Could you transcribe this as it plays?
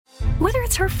Whether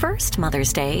it's her first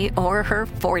Mother's Day or her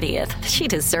 40th, she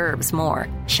deserves more.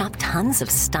 Shop tons of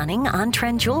stunning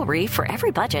on-trend jewelry for every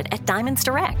budget at Diamonds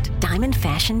Direct. Diamond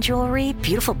fashion jewelry,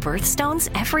 beautiful birthstones,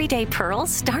 everyday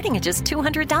pearls starting at just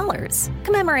 $200.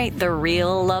 Commemorate the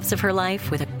real loves of her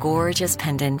life with a gorgeous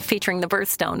pendant featuring the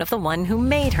birthstone of the one who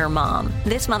made her mom.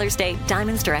 This Mother's Day,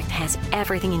 Diamonds Direct has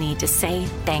everything you need to say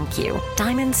thank you.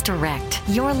 Diamonds Direct.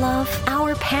 Your love,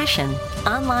 our passion.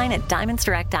 Online at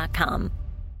diamondsdirect.com.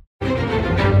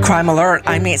 Crime Alert,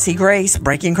 I'm Nancy Grace.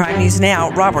 Breaking crime news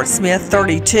now. Robert Smith,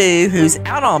 32, who's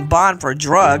out on bond for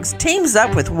drugs, teams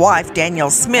up with wife Danielle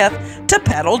Smith to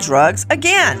peddle drugs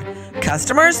again.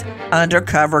 Customers?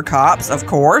 Undercover cops, of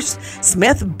course.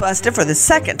 Smith busted for the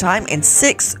second time in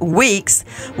 6 weeks.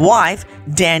 Wife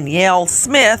Danielle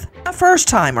Smith, a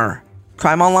first-timer.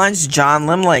 Crime Online's John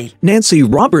Limley. Nancy,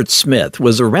 Robert Smith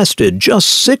was arrested just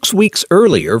 6 weeks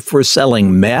earlier for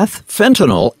selling meth,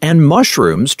 fentanyl, and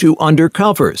mushrooms to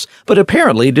undercovers, but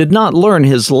apparently did not learn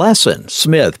his lesson.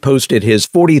 Smith posted his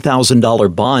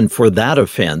 $40,000 bond for that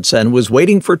offense and was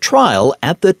waiting for trial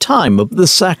at the time of the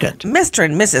second. Mr.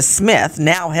 and Mrs. Smith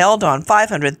now held on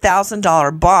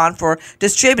 $500,000 bond for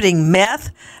distributing meth,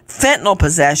 fentanyl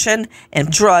possession, and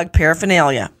drug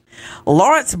paraphernalia.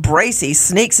 Lawrence Bracey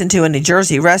sneaks into a New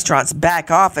Jersey restaurant's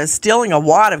back office, stealing a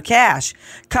wad of cash.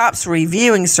 Cops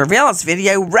reviewing surveillance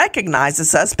video recognize the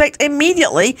suspect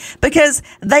immediately because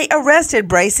they arrested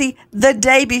Bracey the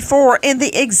day before in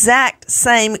the exact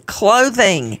same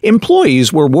clothing.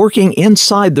 Employees were working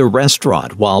inside the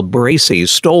restaurant while Bracey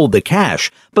stole the cash,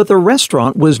 but the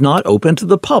restaurant was not open to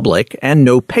the public and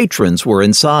no patrons were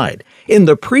inside. In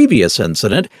the previous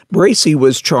incident, Bracey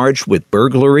was charged with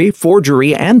burglary,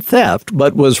 forgery, and theft,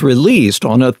 but was released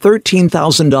on a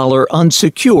 $13,000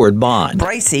 unsecured bond.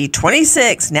 Bracey,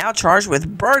 26, now charged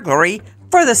with burglary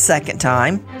for the second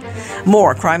time.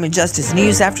 More crime and justice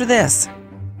news after this.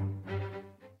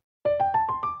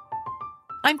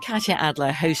 I'm Katya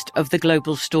Adler, host of The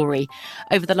Global Story.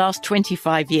 Over the last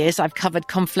 25 years, I've covered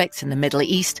conflicts in the Middle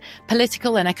East,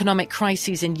 political and economic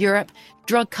crises in Europe,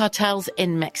 drug cartels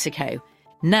in Mexico.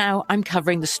 Now I'm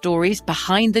covering the stories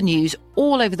behind the news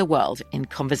all over the world in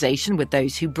conversation with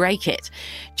those who break it.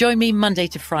 Join me Monday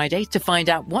to Friday to find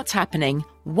out what's happening,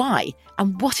 why,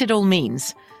 and what it all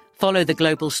means. Follow The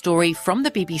Global Story from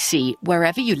the BBC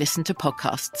wherever you listen to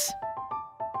podcasts.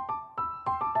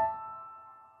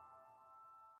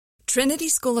 Trinity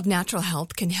School of Natural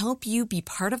Health can help you be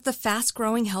part of the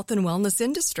fast-growing health and wellness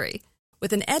industry.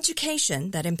 With an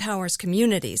education that empowers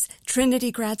communities,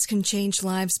 Trinity grads can change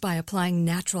lives by applying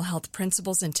natural health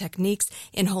principles and techniques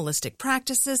in holistic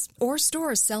practices or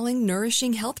stores selling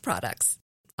nourishing health products.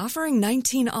 Offering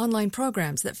 19 online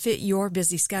programs that fit your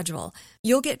busy schedule,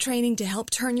 you'll get training to help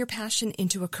turn your passion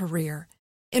into a career.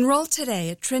 Enroll today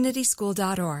at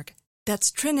trinityschool.org.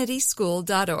 That's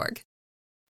trinityschool.org.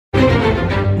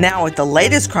 Now with the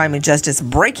latest crime and justice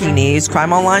breaking news,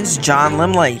 Crime Online's John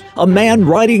Limley. A man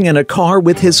riding in a car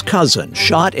with his cousin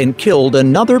shot and killed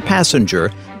another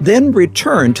passenger, then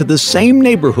returned to the same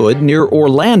neighborhood near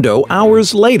Orlando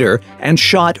hours later and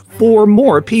shot 4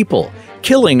 more people,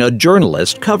 killing a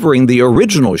journalist covering the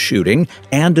original shooting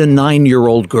and a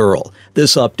 9-year-old girl.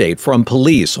 This update from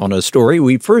police on a story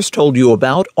we first told you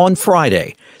about on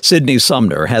Friday. Sydney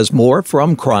Sumner has more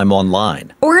from Crime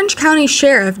Online. Orange County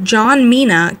Sheriff John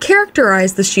Mina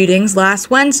characterized the shootings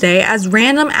last Wednesday as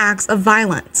random acts of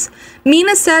violence.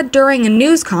 Mina said during a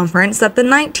news conference that the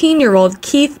 19-year-old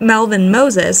Keith Melvin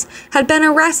Moses had been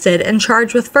arrested and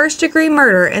charged with first-degree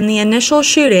murder in the initial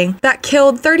shooting that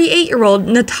killed 38-year-old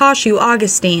Natasha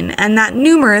Augustine, and that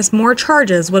numerous more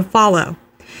charges would follow.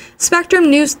 Spectrum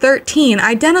News 13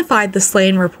 identified the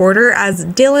slain reporter as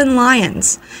Dylan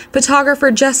Lyons.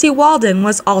 Photographer Jesse Walden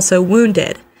was also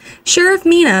wounded. Sheriff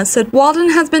Mina said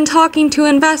Walden has been talking to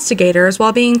investigators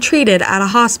while being treated at a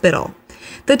hospital.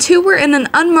 The two were in an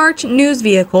unmarked news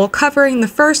vehicle covering the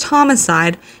first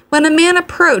homicide when a man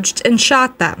approached and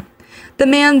shot them. The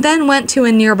man then went to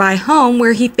a nearby home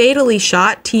where he fatally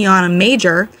shot Tiana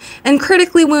Major and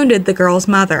critically wounded the girl's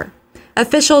mother.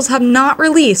 Officials have not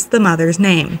released the mother's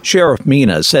name. Sheriff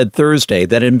Mina said Thursday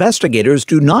that investigators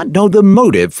do not know the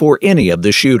motive for any of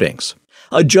the shootings.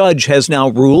 A judge has now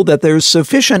ruled that there's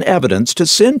sufficient evidence to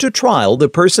send to trial the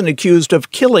person accused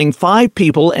of killing 5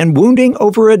 people and wounding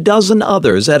over a dozen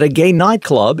others at a gay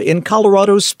nightclub in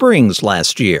Colorado Springs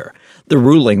last year. The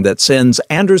ruling that sends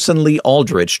Anderson Lee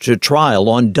Aldrich to trial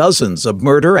on dozens of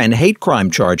murder and hate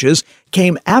crime charges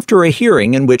came after a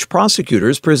hearing in which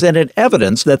prosecutors presented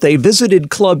evidence that they visited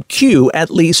Club Q at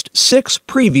least 6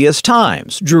 previous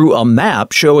times, drew a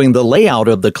map showing the layout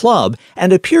of the club,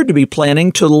 and appeared to be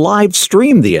planning to live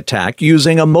stream the attack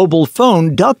using a mobile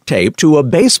phone duct taped to a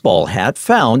baseball hat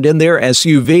found in their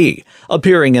SUV.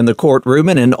 Appearing in the courtroom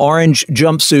in an orange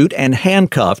jumpsuit and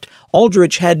handcuffed,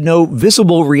 Aldrich had no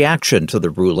visible reaction to the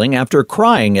ruling after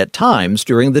crying at times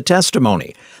during the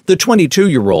testimony. The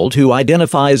 22-year-old, who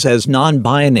identifies as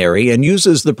non-binary and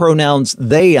uses the pronouns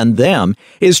they and them,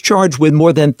 is charged with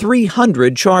more than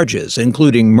 300 charges,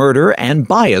 including murder and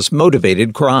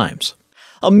bias-motivated crimes.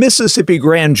 A Mississippi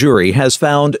grand jury has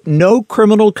found no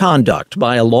criminal conduct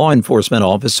by a law enforcement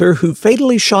officer who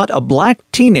fatally shot a black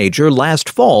teenager last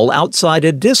fall outside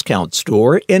a discount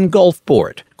store in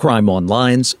Gulfport. Crime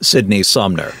Online's Sydney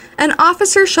Sumner. An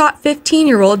officer shot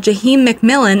 15-year-old Jaheim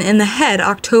McMillan in the head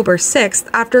October 6th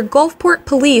after Gulfport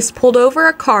police pulled over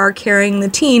a car carrying the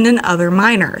teen and other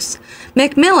minors.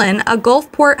 McMillan, a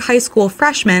Gulfport high school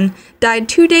freshman, died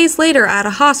 2 days later at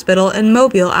a hospital in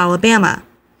Mobile, Alabama.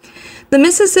 The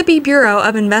Mississippi Bureau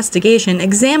of Investigation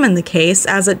examined the case,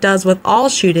 as it does with all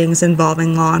shootings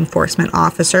involving law enforcement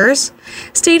officers.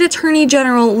 State Attorney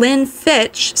General Lynn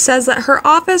Fitch says that her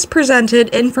office presented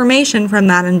information from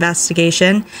that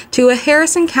investigation to a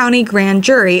Harrison County grand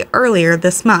jury earlier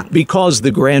this month. Because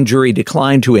the grand jury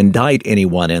declined to indict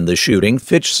anyone in the shooting,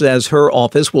 Fitch says her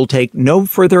office will take no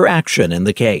further action in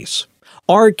the case.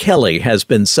 R. Kelly has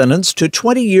been sentenced to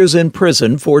 20 years in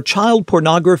prison for child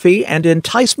pornography and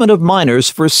enticement of minors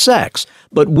for sex,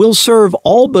 but will serve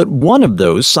all but one of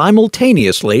those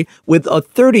simultaneously with a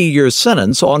 30-year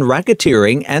sentence on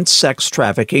racketeering and sex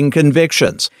trafficking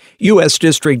convictions. U.S.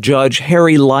 District Judge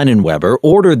Harry Leinenweber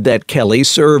ordered that Kelly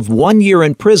serve 1 year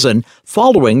in prison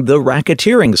following the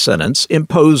racketeering sentence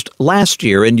imposed last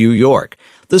year in New York.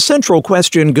 The central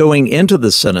question going into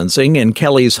the sentencing in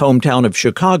Kelly's hometown of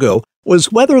Chicago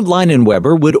was whether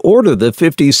Leinenweber would order the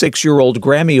 56-year-old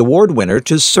Grammy Award winner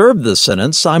to serve the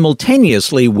sentence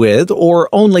simultaneously with or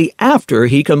only after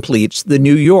he completes the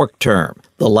New York term.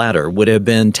 The latter would have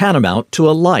been tantamount to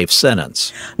a life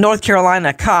sentence. North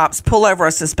Carolina cops pull over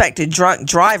a suspected drunk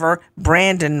driver,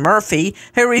 Brandon Murphy,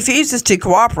 who refuses to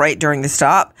cooperate during the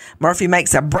stop. Murphy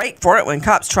makes a break for it when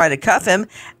cops try to cuff him.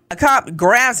 A cop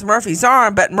grabs Murphy's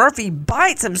arm, but Murphy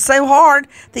bites him so hard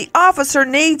the officer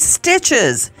needs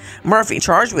stitches. Murphy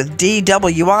charged with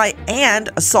DWI and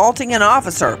assaulting an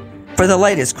officer. For the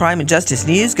latest crime and justice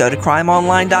news, go to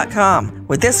crimeonline.com.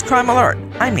 With this crime alert,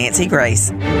 I'm Nancy Grace.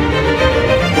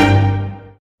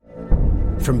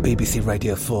 From BBC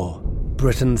Radio 4,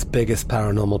 Britain's biggest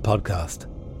paranormal podcast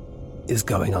is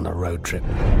going on a road trip.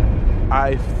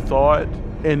 I thought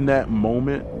in that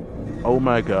moment, oh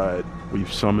my God,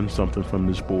 we've summoned something from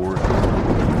this board.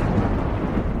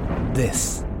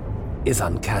 This is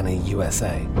Uncanny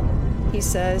USA. He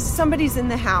says, somebody's in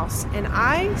the house, and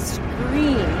I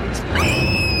screamed.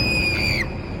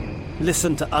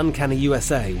 Listen to Uncanny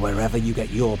USA wherever you get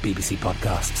your BBC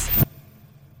podcasts,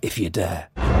 if you dare.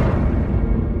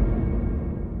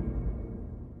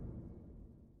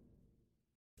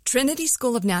 Trinity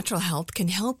School of Natural Health can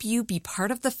help you be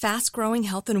part of the fast-growing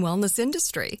health and wellness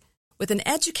industry. With an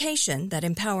education that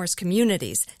empowers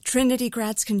communities, Trinity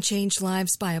grads can change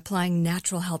lives by applying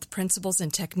natural health principles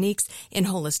and techniques in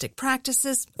holistic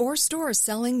practices or stores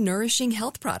selling nourishing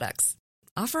health products.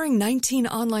 Offering 19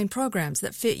 online programs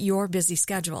that fit your busy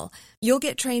schedule, you'll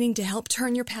get training to help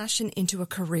turn your passion into a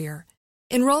career.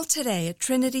 Enroll today at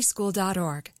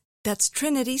trinityschool.org. That's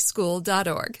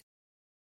trinityschool.org.